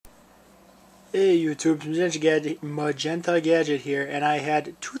Hey YouTube, MagentaGadget here, and I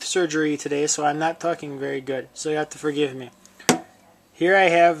had tooth surgery today, so I'm not talking very good, so you have to forgive me. Here I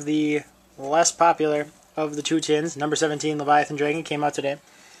have the less popular of the two tins, number 17 Leviathan Dragon, came out today,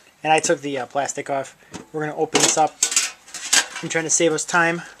 and I took the plastic off. We're going to open this up. I'm trying to save us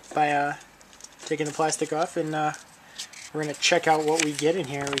time by taking the plastic off, and we're going to check out what we get in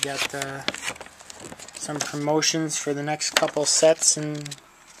here. We got some promotions for the next couple sets and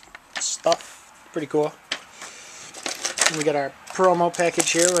stuff. Pretty cool. And we got our promo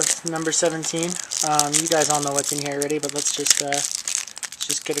package here with number 17. You guys all know what's in here already, but let's just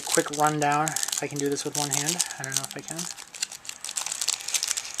get a quick rundown. If I can do this with one hand, I don't know if I can.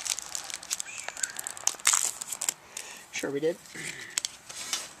 Sure we did.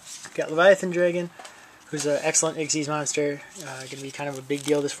 Got Leviathan Dragon, who's an excellent Xyz monster. Going to be kind of a big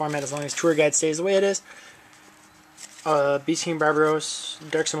deal this format as long as Tour Guide stays the way it is. Beast King Barbaros,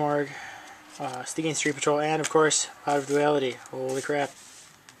 Dark Samorg, Stygian Street Patrol, and of course, Pot of Duality. Holy crap.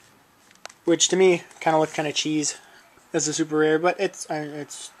 Which to me kind of looked kind of cheese as a super rare, but it's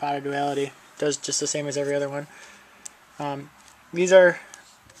Pot of Duality. Does just the same as every other one. These are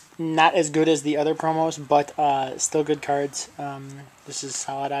not as good as the other promos, but still good cards. This is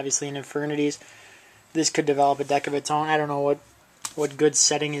solid, obviously, in Infernities. This could develop a deck of its own. I don't know what good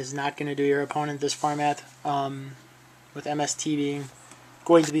setting is not going to do your opponent this format. With MST being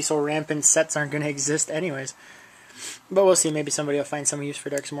going to be so rampant, sets aren't going to exist anyways. But we'll see. Maybe somebody will find some use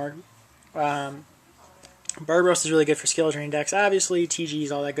for Dark Samorg. Barbaros is really good for skill drain decks, obviously.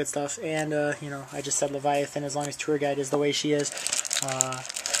 TGs, all that good stuff. And, you know, I just said Leviathan, as long as Tour Guide is the way she is,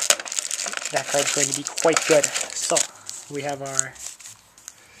 that card's going to be quite good. So, we have our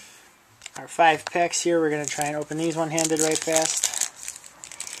 5 packs here. We're going to try and open these one-handed right fast.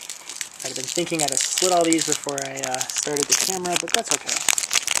 I'd been thinking I'd have split all these before I started the camera, but that's okay.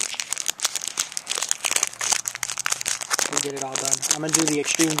 We'll get it all done. I'm going to do the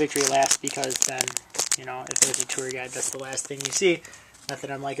Extreme Victory last because then, you know, if there's a Tour Guide, that's the last thing you see. Not that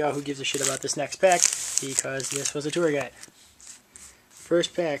I'm like, oh, who gives a shit about this next pack, because this was a Tour Guide.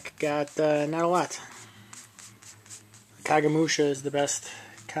 First pack, got not a lot. Kagamusha is the best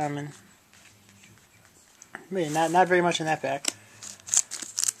common. I mean, not very much in that pack.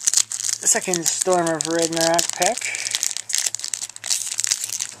 The second Storm of Ragnarok pack.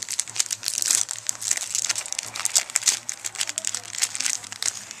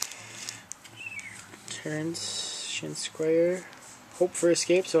 Terrence, Shin Squire, Hope for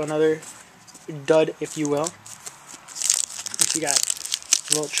Escape, so another dud, if you will. Next you got a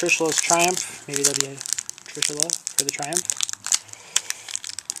little Trishula's Triumph. Maybe there'll be a Trishula for the Triumph.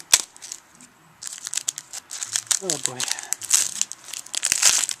 Oh boy.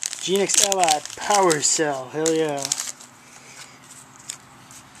 Genix Ally Power Cell, hell yeah.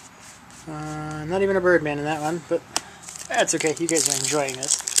 Not even a Birdman in that one, but that's okay, you guys are enjoying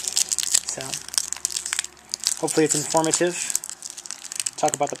this. So, hopefully it's informative.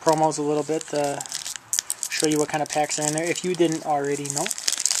 Talk about the promos a little bit, show you what kind of packs are in there, if you didn't already know.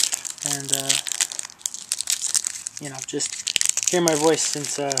 And, you know, just hear my voice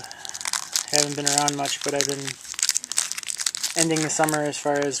since I haven't been around much, but I've been ending the summer as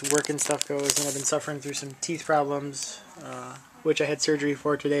far as work and stuff goes, and I've been suffering through some teeth problems, which I had surgery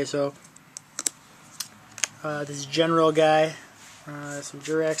for today, so this general guy, some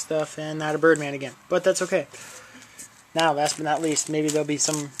Jurac stuff, and not a Birdman again, but that's okay. Now, last but not least, maybe there'll be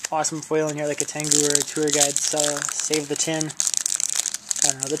some awesome foil in here, like a Tengu or a Tour Guide, so save the tin.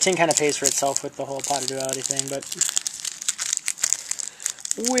 I don't know, the tin kind of pays for itself with the whole Pot of Duality thing, but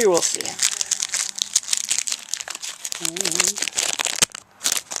we will see.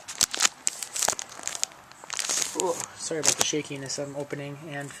 Oh, sorry about the shakiness I'm opening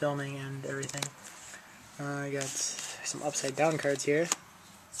and filming and everything. I got some upside down cards here.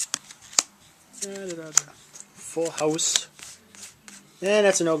 Full House. And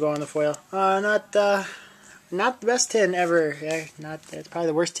that's a no-go on the foil. Not the best tin ever. Yeah, it's probably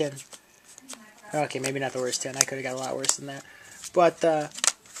the worst tin. Okay, maybe not the worst tin. I could have got a lot worse than that. But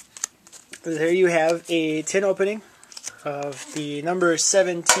there you have a tin opening of the number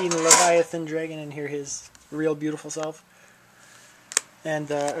 17 Leviathan Dragon, and here his real beautiful self.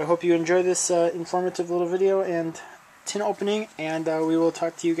 And I hope you enjoy this informative little video and tin opening, and we will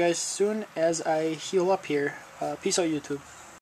talk to you guys soon as I heal up here. Peace out, YouTube.